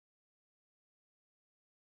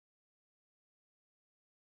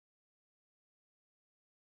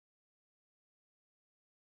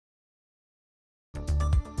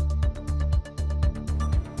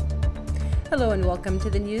Hello and welcome to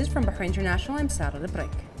the news from Bahrain International. I'm Sarah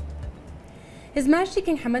Lebrik. His Majesty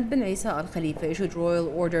King Hamad bin Isa Al Khalifa issued Royal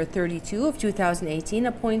Order 32 of 2018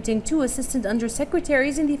 appointing 2 Assistant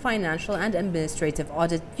Under-Secretaries in the Financial and Administrative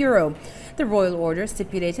Audit Bureau. The Royal Order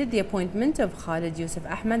stipulated the appointment of Khalid Yusuf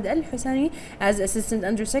Ahmed Al Husani as Assistant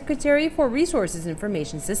Under-Secretary for Resources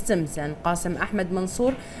Information Systems and Qasim Ahmed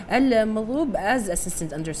Mansour Al Maloub as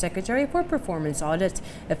Assistant Under-Secretary for Performance Audit,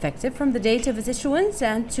 effective from the date of its issuance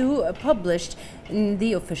and to published in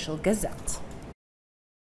the Official Gazette.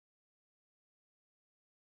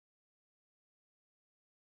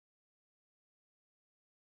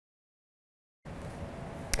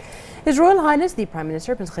 His Royal Highness the Prime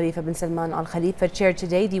Minister Prince Khalifa bin Salman Al Khalifa chaired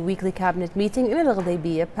today the weekly cabinet meeting in Al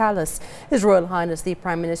Ghudaybiya Palace. His Royal Highness the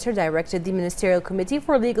Prime Minister directed the Ministerial Committee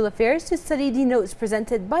for Legal Affairs to study the notes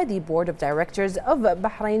presented by the Board of Directors of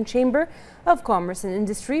Bahrain Chamber of Commerce and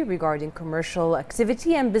Industry regarding commercial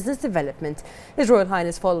activity and business development. His Royal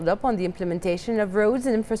Highness followed up on the implementation of roads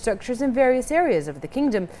and infrastructures in various areas of the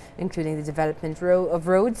kingdom, including the development of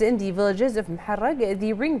roads in the villages of Muharraq,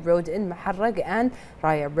 the Ring Road in Muharraq and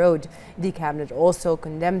Raya Road. The cabinet also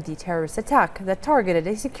condemned the terrorist attack that targeted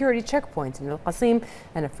a security checkpoint in Al Qasim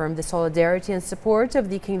and affirmed the solidarity and support of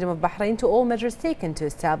the Kingdom of Bahrain to all measures taken to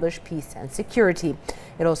establish peace and security.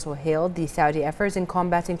 It also hailed the Saudi efforts in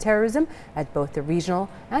combating terrorism at both the regional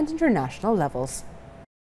and international levels.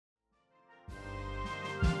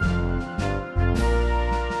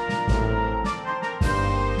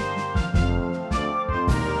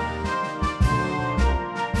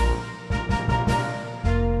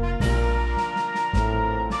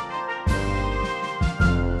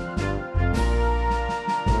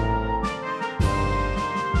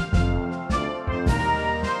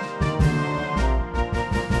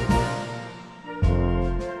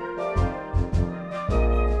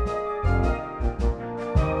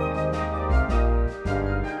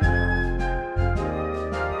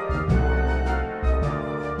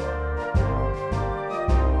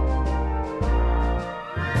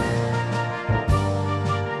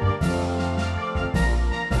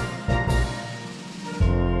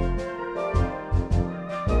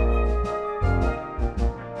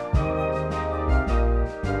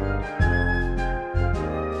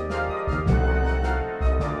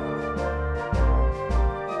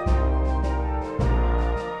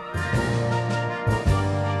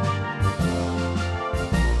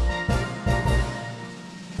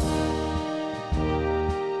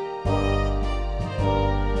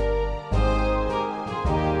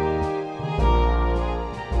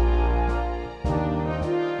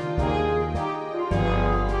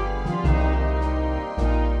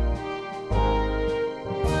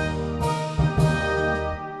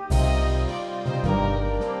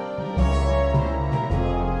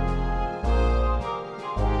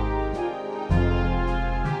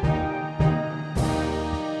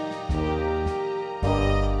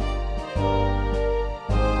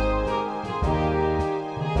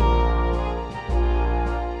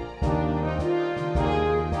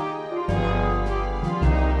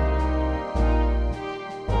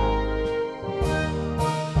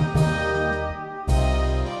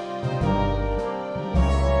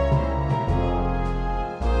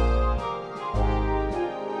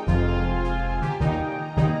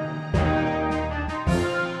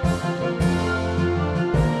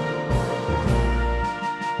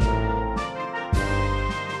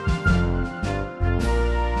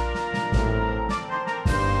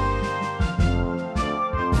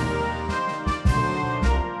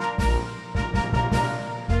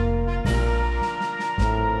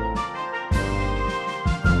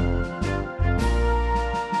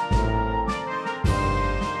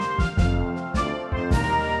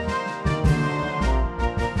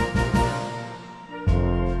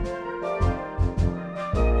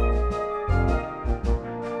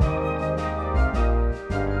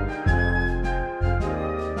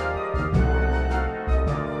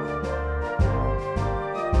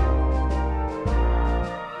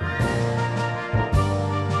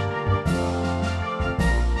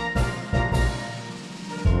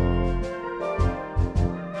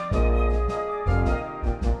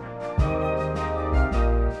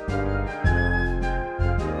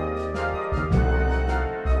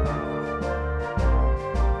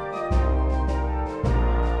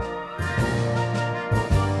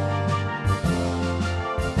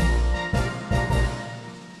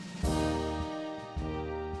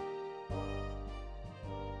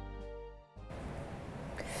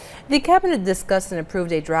 The Cabinet discussed and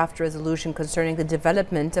approved a draft resolution concerning the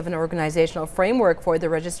development of an organizational framework for the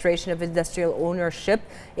registration of industrial ownership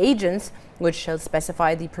agents, which shall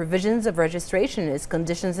specify the provisions of registration, its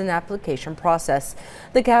conditions and application process.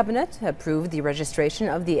 The Cabinet approved the registration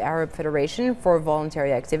of the Arab Federation for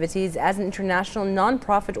Voluntary Activities as an international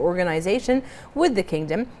non-profit organization with the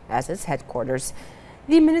Kingdom as its headquarters.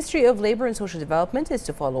 The Ministry of Labour and Social Development is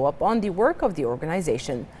to follow up on the work of the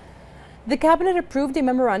organization. The Cabinet approved a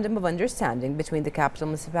memorandum of understanding between the capital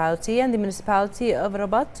municipality and the municipality of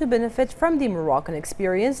Rabat to benefit from the Moroccan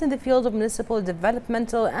experience in the field of municipal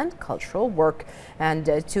developmental and cultural work and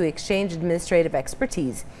to exchange administrative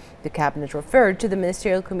expertise. The Cabinet referred to the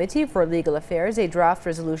Ministerial Committee for Legal Affairs a draft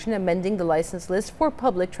resolution amending the license list for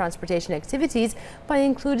public transportation activities by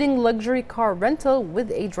including luxury car rental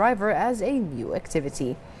with a driver as a new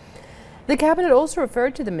activity. The Cabinet also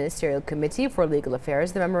referred to the Ministerial Committee for Legal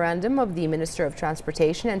Affairs the memorandum of the Minister of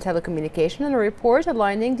Transportation and Telecommunication and a report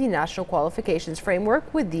aligning the National Qualifications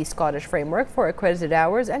Framework with the Scottish Framework for Accredited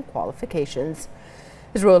Hours and Qualifications.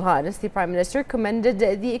 His Royal Highness the Prime Minister commended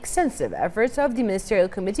the extensive efforts of the Ministerial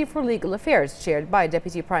Committee for Legal Affairs, chaired by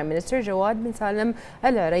Deputy Prime Minister Jawad bin Salim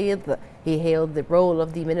Al Araid. He hailed the role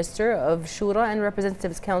of the Minister of Shura and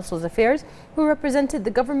Representatives Council's Affairs, who represented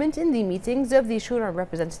the government in the meetings of the Shura and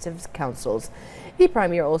Representatives Councils. The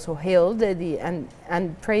Premier also hailed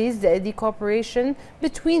and praised the cooperation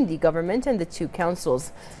between the government and the two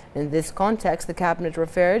councils. In this context, the Cabinet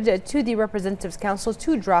referred to the Representatives Council's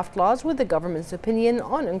two draft laws with the government's opinion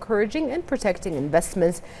on encouraging and protecting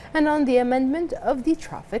investments and on the amendment of the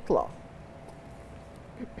traffic law.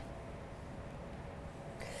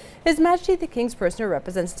 His Majesty the King's Personal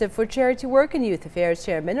Representative for Charity Work and Youth Affairs,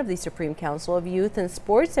 Chairman of the Supreme Council of Youth and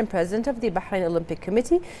Sports and President of the Bahrain Olympic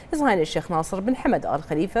Committee, His Highness Sheikh Nasser bin Hamad Al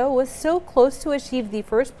Khalifa, was so close to achieve the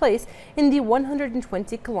first place in the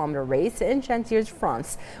 120-kilometer race in Chantiers,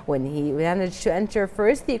 France, when he managed to enter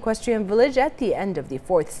first the equestrian village at the end of the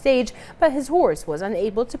fourth stage, but his horse was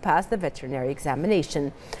unable to pass the veterinary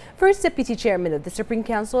examination. First Deputy Chairman of the Supreme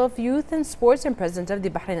Council of Youth and Sports and President of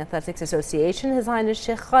the Bahrain Athletics Association, His Highness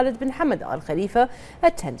Sheikh Khalid bin Hamad Al Khalifa,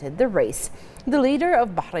 attended the race. The leader of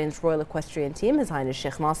Bahrain's Royal Equestrian Team, His Highness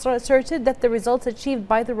Sheikh Nasser, asserted that the results achieved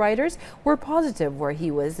by the riders were positive, where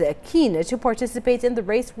he was keen to participate in the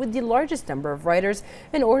race with the largest number of riders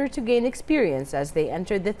in order to gain experience as they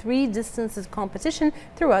entered the three distances competition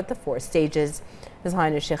throughout the four stages. His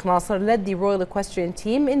Highness Sheikh Nasser led the Royal Equestrian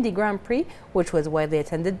Team in the Grand Prix, which was widely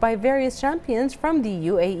attended by various champions from the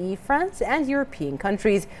UAE, France and European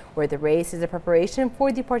countries, where the race is a preparation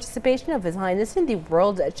for the participation of His Highness in the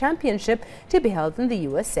World Championship to be held in the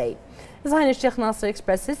USA. His Highness Sheikh Nasser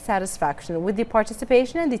expressed his satisfaction with the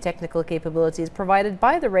participation and the technical capabilities provided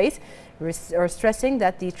by the race, stressing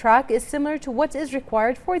that the track is similar to what is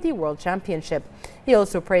required for the World Championship. He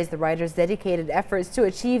also praised the riders' dedicated efforts to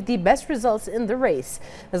achieve the best results in the race.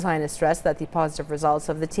 His Highness stressed that the positive results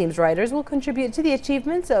of the team's riders will contribute to the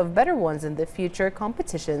achievements of better ones in the future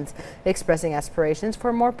competitions, expressing aspirations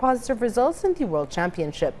for more positive results in the World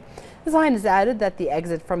Championship. His Highness added that the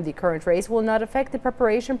exit from the current race will not affect the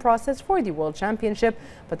preparation process for the World Championship,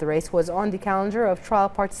 but the race was on the calendar of trial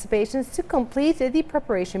participations to complete the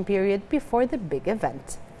preparation period before the big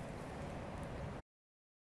event.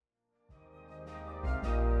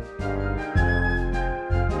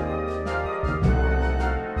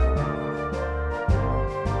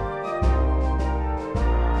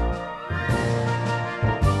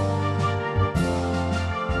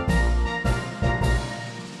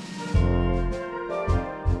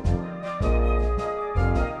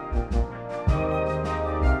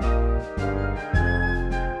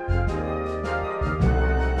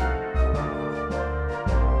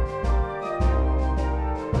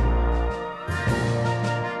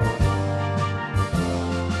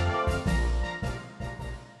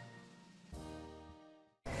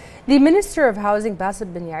 The Minister of Housing,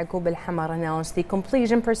 Basit bin Yaqub Al-Hamar, announced the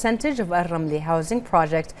completion percentage of Al-Ramli housing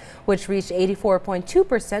project, which reached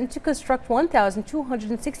 84.2% to construct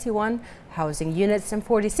 1,261 housing units and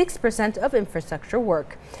 46% of infrastructure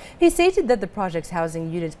work. He stated that the project's housing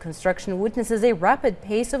unit construction witnesses a rapid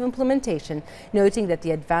pace of implementation, noting that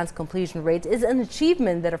the advanced completion rate is an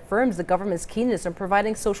achievement that affirms the government's keenness on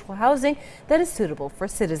providing social housing that is suitable for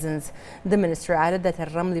citizens. The minister added that the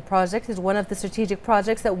Ramli project is one of the strategic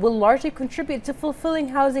projects that will largely contribute to fulfilling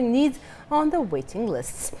housing needs on the waiting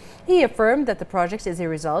lists. He affirmed that the project is a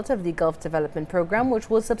result of the Gulf Development Program, which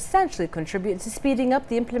will substantially contribute to speeding up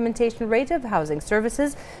the implementation rate of housing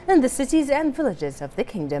services in the cities and villages of the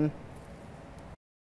kingdom.